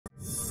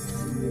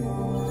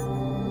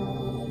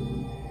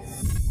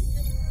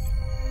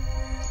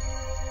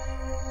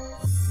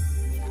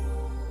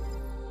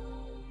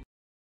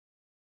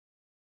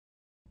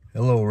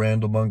Hello,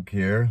 Randall Monk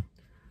here.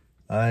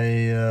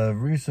 I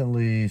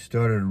recently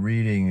started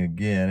reading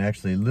again,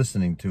 actually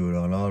listening to it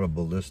on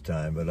Audible this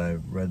time, but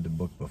I've read the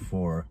book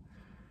before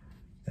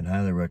and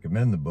highly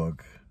recommend the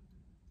book,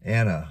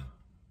 Anna,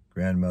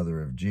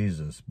 Grandmother of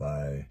Jesus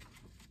by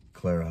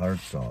Claire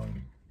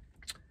Heartsong.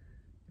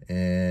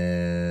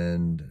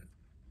 And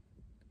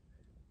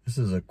this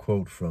is a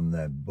quote from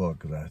that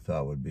book that I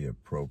thought would be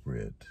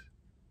appropriate.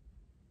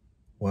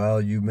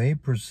 While you may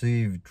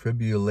perceive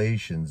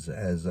tribulations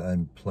as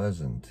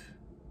unpleasant,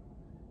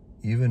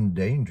 even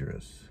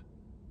dangerous,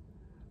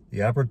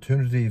 the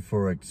opportunity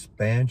for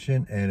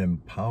expansion and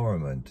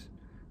empowerment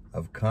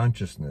of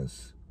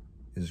consciousness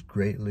is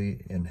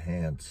greatly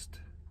enhanced.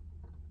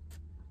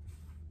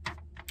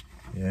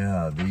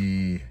 Yeah,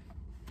 the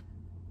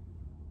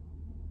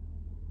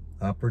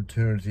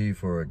opportunity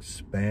for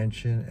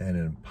expansion and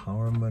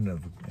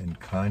empowerment and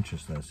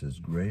consciousness is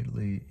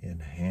greatly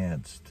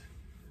enhanced.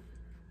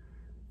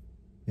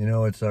 You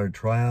know, it's our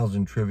trials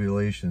and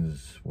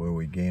tribulations where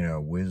we gain our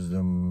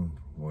wisdom,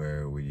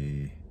 where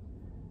we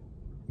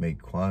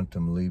make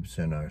quantum leaps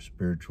in our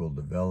spiritual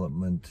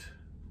development.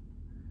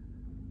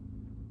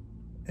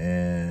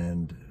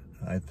 And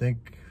I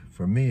think,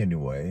 for me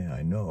anyway,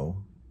 I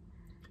know,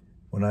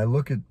 when I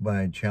look at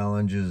my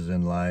challenges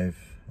in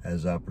life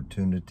as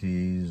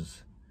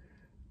opportunities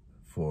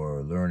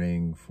for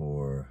learning,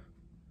 for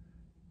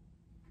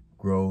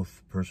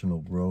growth, personal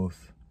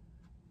growth,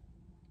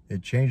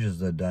 it changes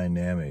the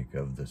dynamic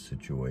of the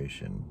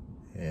situation,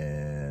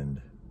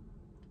 and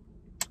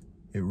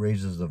it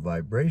raises the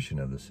vibration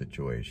of the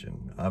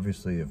situation.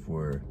 Obviously, if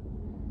we're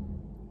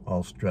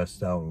all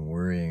stressed out and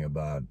worrying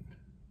about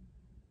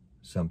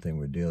something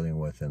we're dealing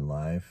with in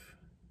life,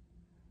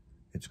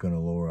 it's going to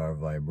lower our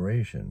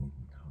vibration.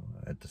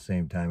 At the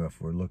same time, if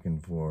we're looking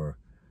for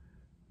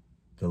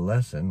the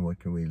lesson, what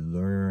can we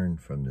learn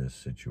from this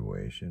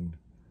situation?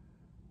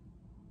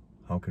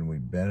 How can we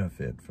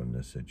benefit from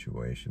this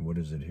situation? What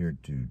is it here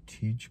to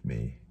teach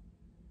me?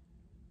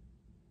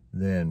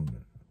 Then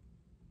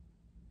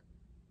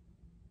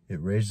it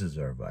raises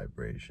our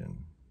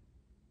vibration,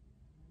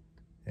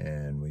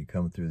 and we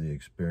come through the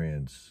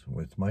experience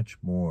with much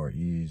more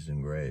ease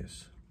and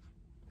grace.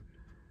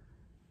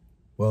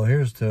 Well,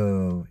 here's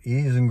to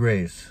ease and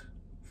grace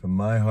from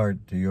my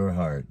heart to your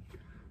heart.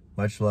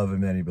 Much love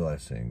and many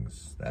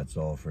blessings. That's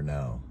all for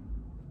now.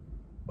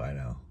 Bye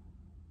now.